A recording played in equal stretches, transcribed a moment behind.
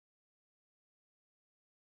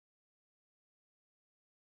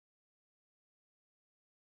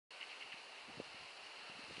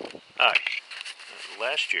Hi.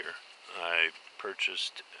 Last year I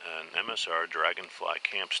purchased an MSR Dragonfly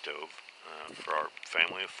camp stove for our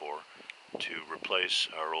family of four to replace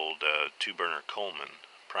our old two-burner Coleman,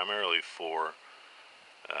 primarily for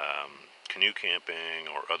canoe camping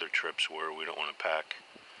or other trips where we don't want to pack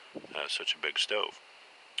such a big stove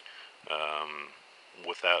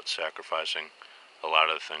without sacrificing a lot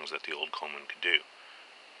of the things that the old Coleman could do.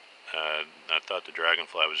 I thought the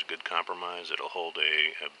Dragonfly was a good compromise. It'll hold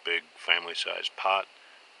a big family-sized pot,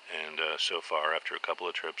 and so far, after a couple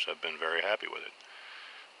of trips, I've been very happy with it.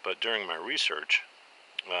 But during my research,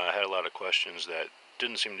 I had a lot of questions that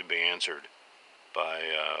didn't seem to be answered by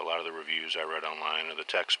a lot of the reviews I read online or the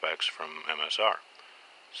tech specs from MSR.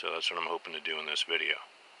 So that's what I'm hoping to do in this video.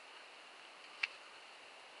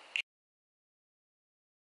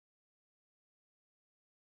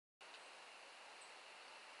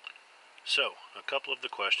 So, a couple of the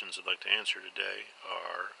questions I'd like to answer today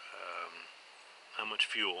are how much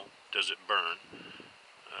fuel does it burn,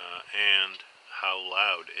 and how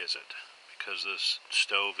loud is it? Because this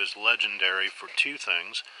stove is legendary for two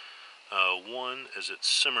things. One is its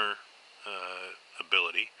simmer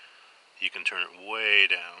ability. You can turn it way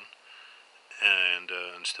down and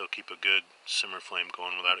still keep a good simmer flame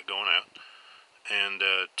going without it going out. And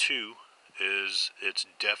two is its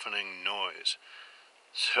deafening noise.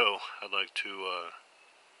 So I'd like to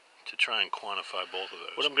try and quantify both of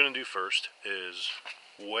those. What I'm going to do first is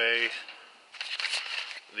weigh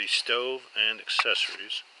the stove and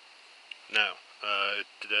accessories. Now,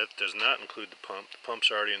 that does not include the pump. The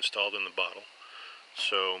pump's already installed in the bottle.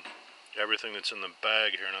 So everything that's in the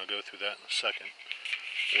bag here, and I'll go through that in a second,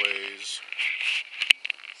 weighs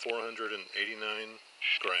 489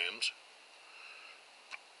 grams,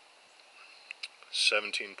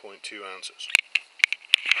 17.2 ounces.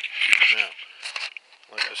 Now,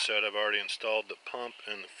 like I said, I've already installed the pump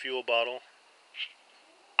and the fuel bottle.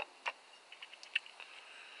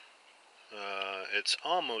 It's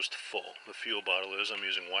almost full. The fuel bottle is. I'm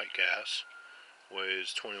using white gas.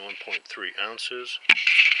 Weighs 21.3 ounces.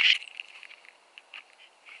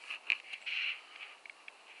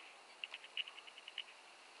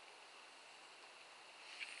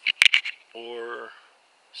 Or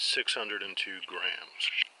 602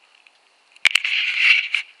 grams.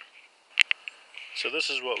 So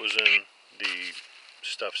this is what was in the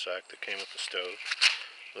stuff sack that came with the stove.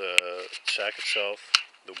 The sack itself,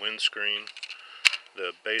 the windscreen,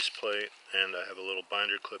 the base plate, and I have a little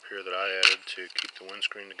binder clip here that I added to keep the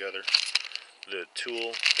windscreen together. The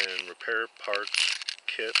tool and repair parts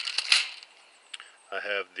kit. I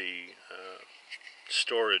have the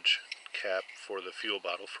storage cap for the fuel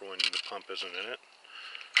bottle for when the pump isn't in it,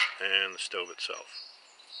 and the stove itself.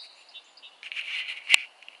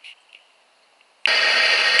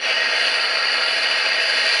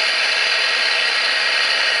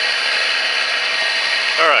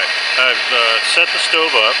 Alright, I've set the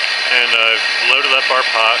stove up and I've loaded up our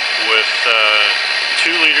pot with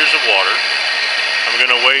 2 liters of water. I'm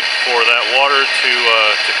going to wait for that water to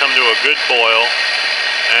come to a good boil,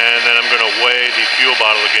 and then I'm going to weigh the fuel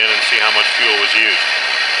bottle again and see how much fuel was used.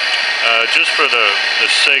 Just for the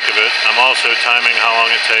sake of it, I'm also timing how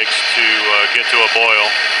long it takes to get to a boil,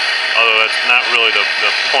 although that's not really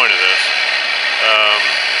the point of this.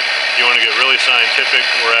 If you want to get really scientific,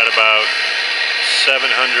 we're at about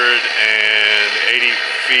 780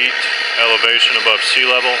 feet elevation above sea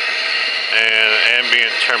level, and ambient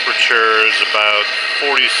temperature is about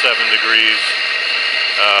 47 degrees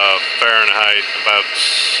Fahrenheit, about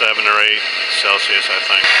 7 or 8 Celsius, I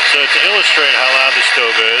think. So to illustrate how loud the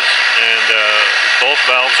stove is, and both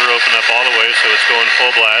valves are open up all the way, so it's going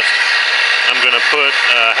full blast, I'm going to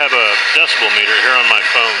have a decibel meter here on my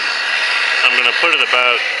phone. I'm going to put it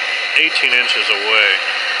about 18 inches away,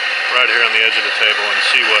 right here on the edge of the table, and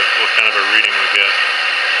see what kind of a reading we get.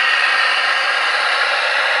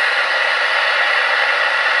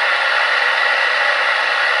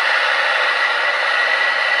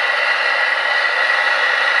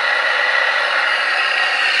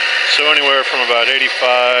 So anywhere from about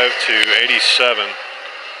 85 to 87.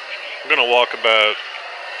 I'm going to walk about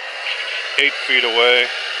 8 feet away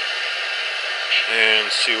and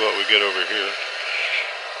see what we get over here.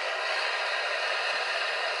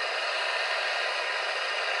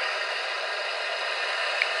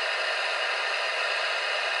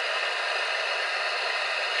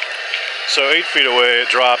 So 8 feet away, it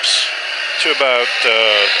drops to about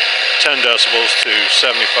 10 decibels to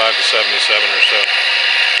 75 to 77 or so.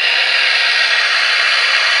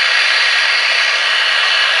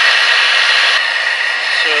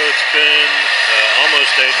 So it's been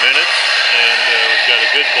almost 8 minutes, and we've got a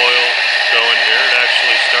good boil going here. It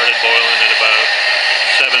actually started boiling at about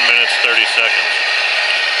 7 minutes 30 seconds.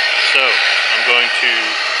 So I'm going to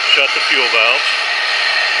shut the fuel valves.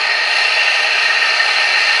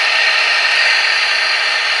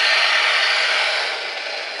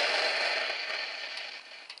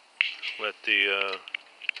 Let the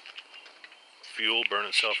fuel burn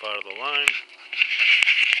itself out of the line.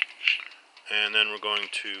 And then we're going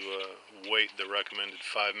to wait the recommended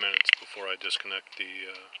 5 minutes before I disconnect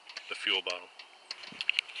the fuel bottle.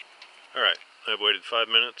 Alright, I've waited 5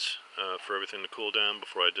 minutes for everything to cool down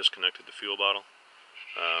before I disconnected the fuel bottle.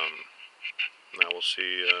 Now we'll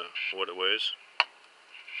see what it weighs.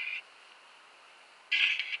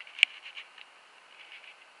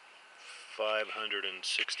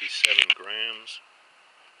 $567 grams.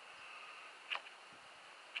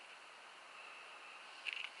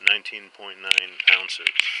 19.9 ounces.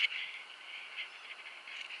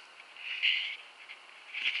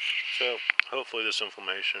 So hopefully this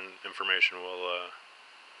information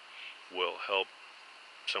will help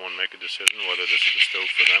someone make a decision whether this is a stove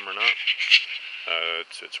for them or not.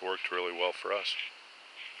 It's worked really well for us.